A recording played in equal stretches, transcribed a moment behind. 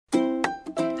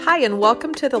Hi, and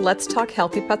welcome to the Let's Talk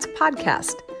Healthy Pets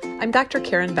podcast. I'm Dr.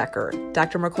 Karen Becker,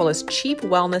 Dr. Mercola's Chief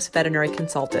Wellness Veterinary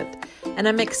Consultant, and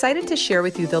I'm excited to share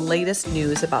with you the latest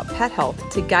news about pet health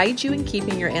to guide you in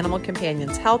keeping your animal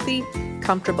companions healthy,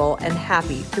 comfortable, and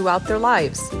happy throughout their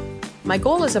lives. My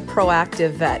goal as a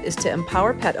proactive vet is to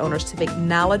empower pet owners to make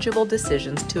knowledgeable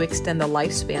decisions to extend the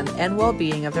lifespan and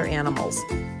well-being of their animals.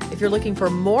 If you're looking for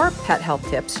more pet health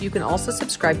tips, you can also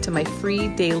subscribe to my free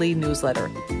daily newsletter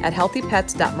at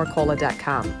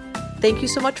healthypets.mercola.com. Thank you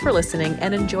so much for listening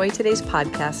and enjoy today's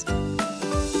podcast.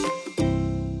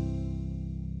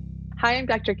 Hi, I'm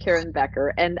Dr. Karen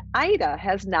Becker, and IDA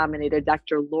has nominated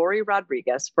Dr. Lori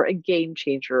Rodriguez for a Game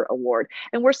Changer Award.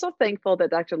 And we're so thankful that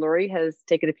Dr. Lori has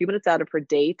taken a few minutes out of her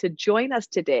day to join us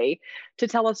today to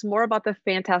tell us more about the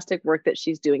fantastic work that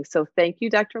she's doing. So thank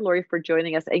you, Dr. Lori, for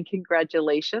joining us, and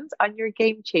congratulations on your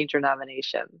Game Changer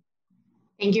nomination.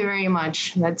 Thank you very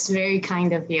much. That's very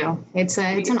kind of you. It's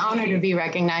an honor to be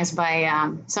recognized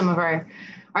by some of our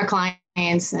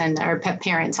clients and our pet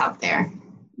parents out there.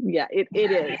 Yeah, it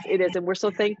is. And we're so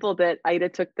thankful that Ida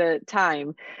took the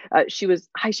time. She's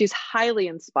highly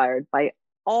inspired by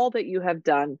all that you have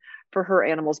done for her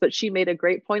animals, but she made a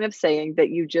great point of saying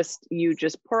that you just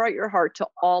pour out your heart to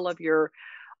all of your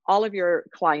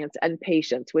clients and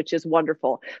patients, which is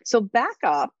wonderful. So back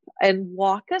up and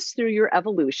walk us through your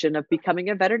evolution of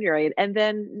becoming a veterinarian, and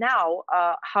then now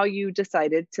how you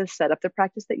decided to set up the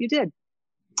practice that you did.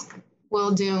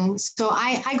 Will do. So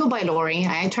I go by Lori.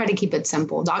 I try to keep it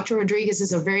simple. Dr. Rodriguez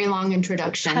is a very long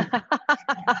introduction.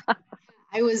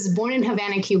 I was born in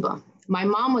Havana, Cuba. My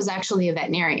mom was actually a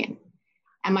veterinarian.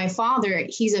 And my father,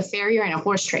 he's a farrier and a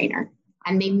horse trainer.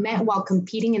 And they met while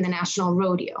competing in the National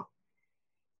Rodeo.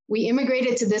 We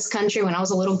immigrated to this country when I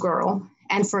was a little girl.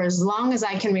 And for as long as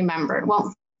I can remember,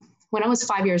 when I was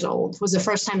 5 years old, was the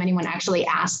first time anyone actually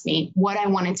asked me what I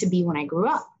wanted to be when I grew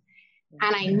up.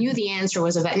 And I knew the answer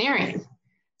was a veterinarian.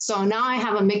 So now I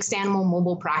have a mixed animal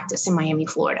mobile practice in Miami,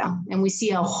 Florida. And we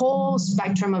see a whole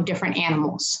spectrum of different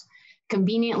animals,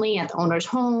 conveniently at the owner's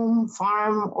home,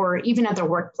 farm, or even at their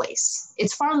workplace.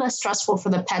 It's far less stressful for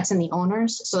the pets and the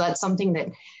owners. So that's something that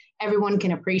everyone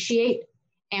can appreciate.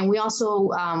 And we also,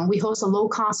 we host a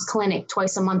low-cost clinic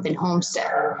twice a month in Homestead.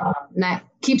 And that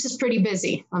keeps us pretty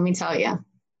busy, let me tell you.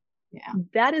 Yeah,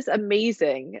 that is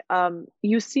amazing.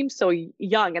 You seem so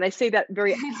young, and I say that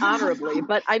very honorably,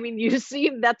 but I mean,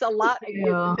 that's a lot.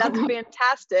 That's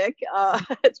fantastic.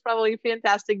 It's probably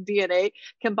fantastic DNA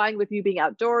combined with you being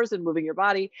outdoors and moving your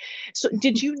body. So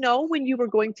did you know when you were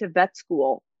going to vet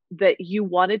school that you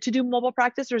wanted to do mobile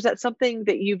practice, or is that something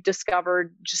that you've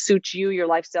discovered just suits you, your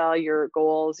lifestyle, your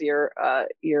goals, your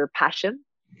passion?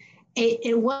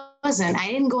 It wasn't. I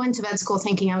didn't go into vet school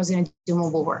thinking I was going to do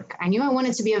mobile work. I knew I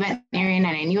wanted to be a veterinarian,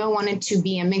 and I knew I wanted to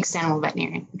be a mixed animal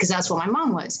veterinarian because that's what my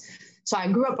mom was. So I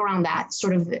grew up around that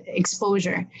sort of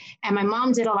exposure. And my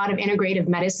mom did a lot of integrative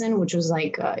medicine, which was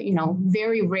like,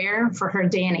 very rare for her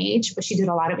day and age, but she did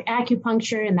a lot of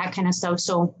acupuncture and that kind of stuff.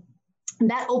 So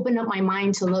that opened up my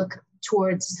mind to look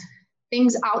towards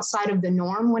things outside of the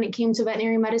norm when it came to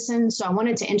veterinary medicine. So I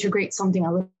wanted to integrate something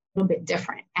a little bit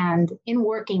different. And in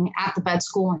working at the vet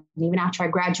school, and even after I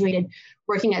graduated,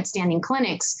 working at standing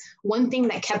clinics, one thing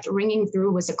that kept ringing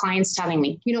through was the clients telling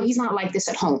me, he's not like this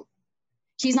at home.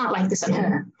 He's not like this at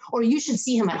home. Or you should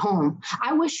see him at home.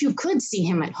 I wish you could see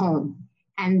him at home.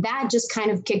 And that just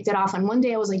kind of kicked it off. And one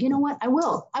day I was like, you know what? I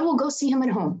will go see him at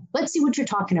home. Let's see what you're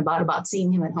talking about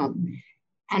seeing him at home.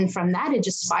 And from that, it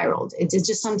just spiraled. It's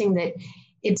just something that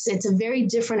it's a very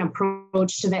different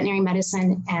approach to veterinary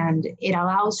medicine, and it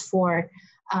allows for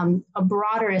a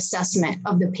broader assessment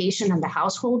of the patient and the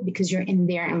household because you're in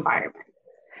their environment.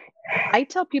 I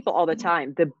tell people all the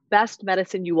time, the best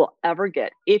medicine you will ever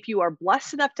get, if you are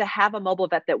blessed enough to have a mobile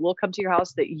vet that will come to your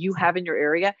house that you have in your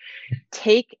area,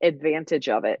 take advantage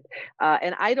of it.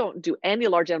 And I don't do any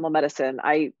large animal medicine.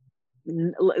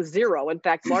 Zero. In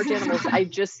fact, large animals,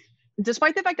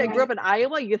 despite the fact that I grew up in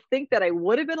Iowa, you think that I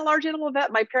would have been a large animal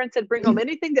vet. My parents said, bring home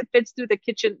anything that fits through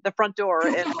the front door,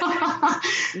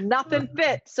 and nothing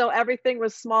fit. So everything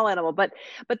was small animal. But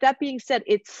that being said,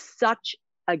 it's such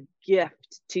a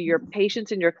gift to your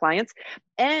patients and your clients.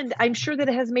 And I'm sure that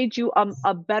it has made you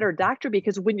a better doctor,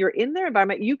 because when you're in their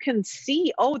environment, you can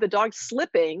see, the dog's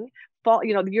slipping,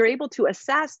 you're able to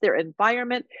assess their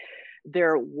environment,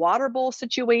 their water bowl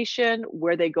situation,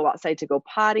 where they go outside to go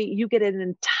potty. You get an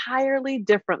entirely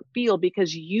different feel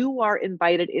because you are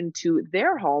invited into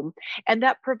their home, and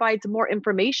that provides more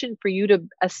information for you to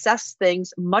assess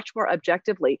things much more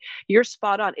objectively. You're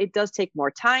spot on. It does take more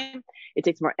time. It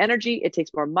takes more energy. It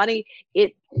takes more money.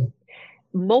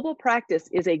 Mobile practice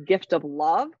is a gift of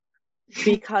love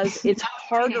because it's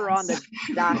harder on the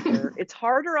doctor. It's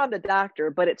harder on the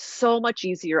doctor, but it's so much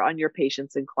easier on your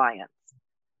patients and clients.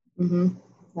 Mm-hmm.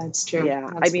 That's true. Yeah.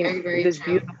 That's I mean, very, very this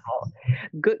true. beautiful.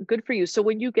 Good for you. So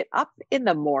when you get up in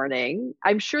the morning,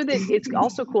 I'm sure that it's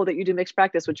also cool that you do mixed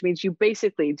practice, which means you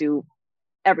basically do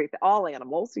everything, all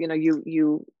animals,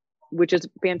 which is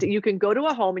fantastic. You can go to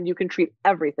a home and you can treat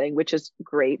everything, which is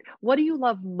great. What do you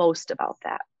love most about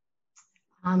that?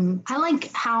 I like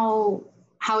how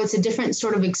it's a different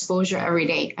sort of exposure every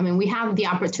day. I mean, we have the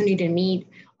opportunity to meet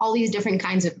all these different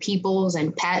kinds of peoples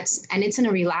and pets, and it's in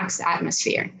a relaxed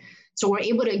atmosphere. So we're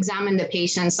able to examine the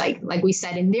patients, like we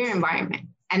said, in their environment.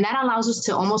 And that allows us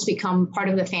to almost become part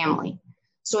of the family.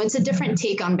 So it's a different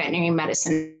take on veterinary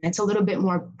medicine. It's a little bit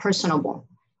more personable.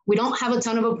 We don't have a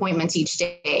ton of appointments each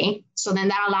day. So then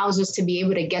that allows us to be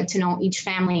able to get to know each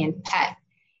family and pet.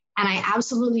 And I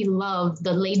absolutely love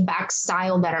the laid back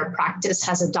style that our practice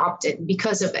has adopted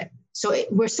because of it. So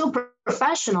we're still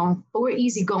professional, but we're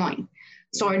easygoing.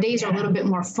 So our days are a little bit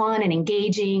more fun and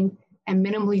engaging and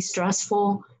minimally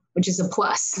stressful, which is a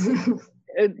plus.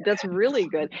 That's really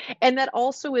good. And that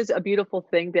also is a beautiful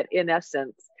thing that in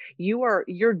essence, you're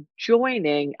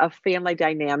joining a family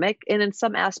dynamic. And in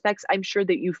some aspects, I'm sure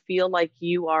that you feel like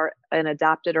you are an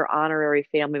adopted or honorary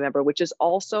family member, which is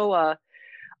also a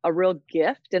real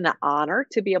gift and an honor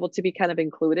to be able to be kind of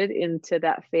included into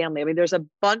that family. I mean, there's a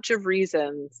bunch of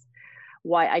reasons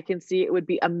why I can see it would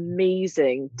be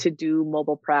amazing to do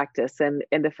mobile practice, and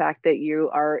the fact that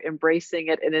you are embracing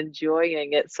it and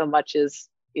enjoying it so much is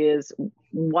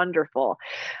wonderful.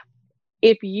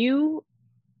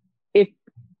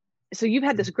 So you've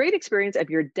had this great experience of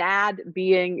your dad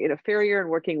being a farrier and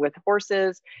working with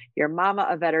horses, your mama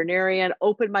a veterinarian,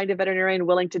 open-minded veterinarian,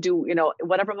 willing to do,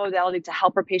 whatever modality to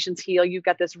help her patients heal. You've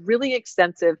got this really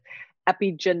extensive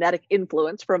epigenetic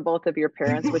influence from both of your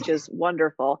parents, which is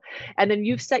wonderful. And then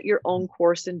you've set your own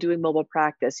course in doing mobile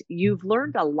practice. You've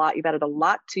learned a lot. You've added a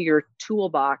lot to your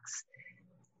toolbox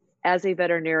as a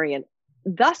veterinarian.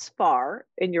 Thus far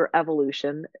in your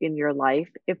evolution in your life,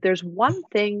 if there's one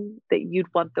thing that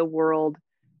you'd want the world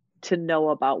to know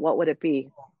about, what would it be?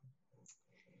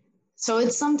 So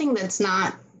it's something that's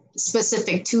not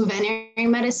specific to veterinary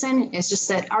medicine. It's just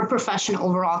that our profession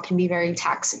overall can be very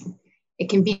taxing. It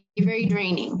can be very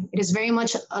draining. It is very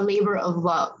much a labor of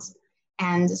love.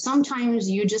 And sometimes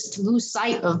you just lose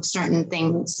sight of certain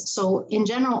things. So in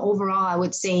general, overall, I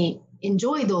would say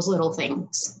enjoy those little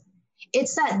things.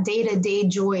 It's that day-to-day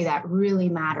joy that really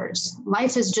matters.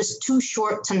 Life is just too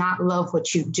short to not love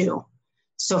what you do.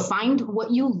 So find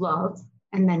what you love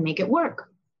and then make it work.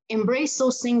 Embrace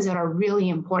those things that are really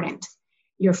important.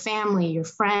 Your family, your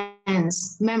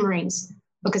friends, memories,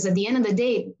 because at the end of the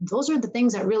day, those are the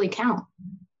things that really count.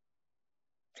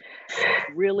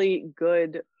 Really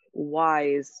good,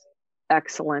 wise,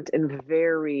 excellent, and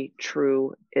very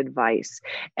true advice.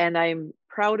 And I'm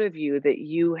proud of you that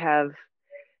you have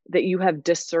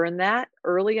discerned that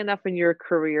early enough in your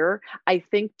career, I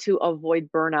think, to avoid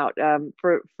burnout.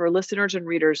 For listeners and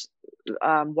readers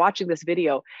watching this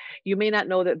video, you may not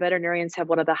know that veterinarians have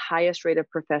one of the highest rate of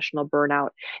professional burnout.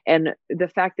 And the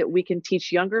fact that we can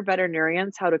teach younger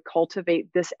veterinarians how to cultivate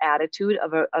this attitude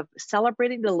of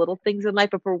celebrating the little things in life.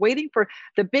 If we're waiting for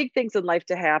the big things in life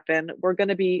to happen, we're going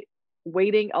to be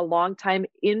waiting a long time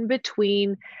in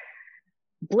between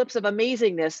blips of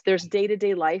amazingness. There's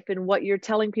day-to-day life. And what you're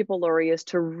telling people, Lori, is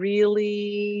to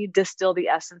really distill the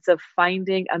essence of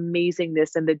finding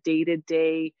amazingness in the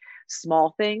day-to-day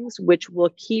small things, which will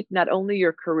keep not only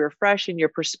your career fresh and your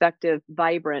perspective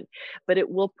vibrant, but it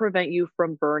will prevent you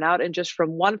from burnout. And just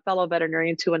from one fellow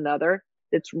veterinarian to another,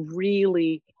 it's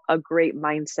really a great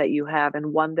mindset you have,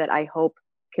 and one that I hope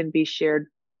can be shared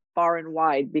far and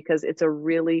wide, because it's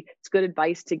good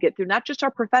advice to get through not just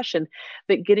our profession,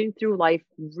 but getting through life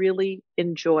really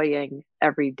enjoying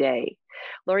every day.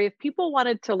 Lori, if people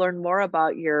wanted to learn more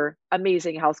about your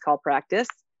amazing house call practice,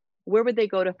 where would they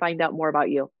go to find out more about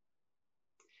you?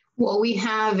 Well, we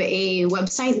have a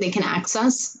website they can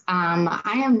access.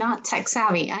 I am not tech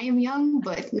savvy. I am young,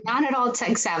 but not at all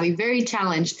tech savvy, very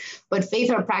challenged. But Faith,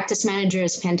 our practice manager,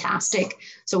 is fantastic.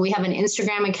 So we have an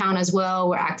Instagram account as well.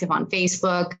 We're active on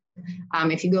Facebook.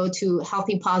 If you go to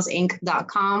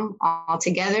healthypawsinc.com all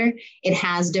together, it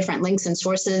has different links and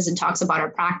sources and talks about our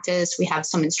practice. We have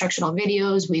some instructional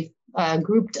videos. We've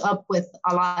grouped up with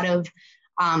a lot of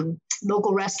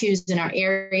local rescues in our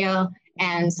area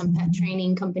and some pet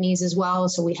training companies as well.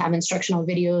 So we have instructional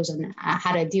videos on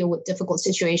how to deal with difficult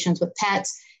situations with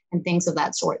pets and things of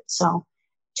that sort. So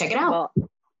check it out. Well,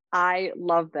 I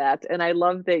love that. And I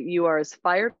love that you are as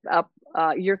fired up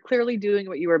you're clearly doing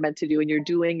what you were meant to do, and you're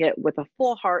doing it with a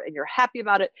full heart, and you're happy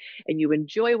about it, and you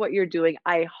enjoy what you're doing.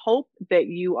 I hope that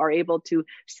you are able to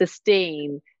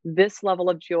sustain this level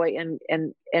of joy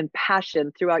and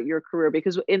passion throughout your career,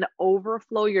 because in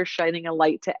overflow, you're shining a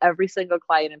light to every single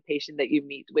client and patient that you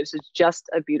meet, which is just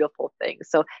a beautiful thing.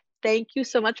 So thank you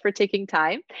so much for taking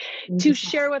time to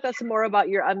share with us more about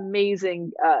your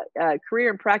amazing career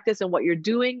and practice and what you're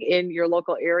doing in your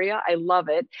local area. I love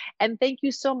it. And thank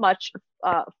you so much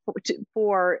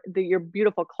for your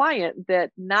beautiful client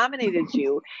that nominated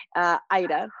you,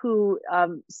 Ida, who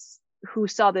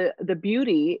saw the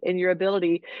beauty in your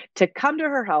ability to come to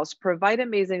her house, provide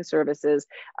amazing services,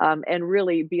 and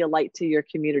really be a light to your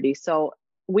community. So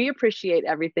we appreciate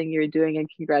everything you're doing, and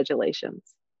congratulations.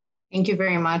 Thank you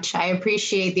very much. I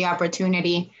appreciate the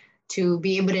opportunity to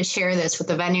be able to share this with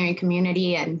the veterinary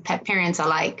community and pet parents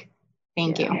alike.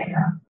 Thank you.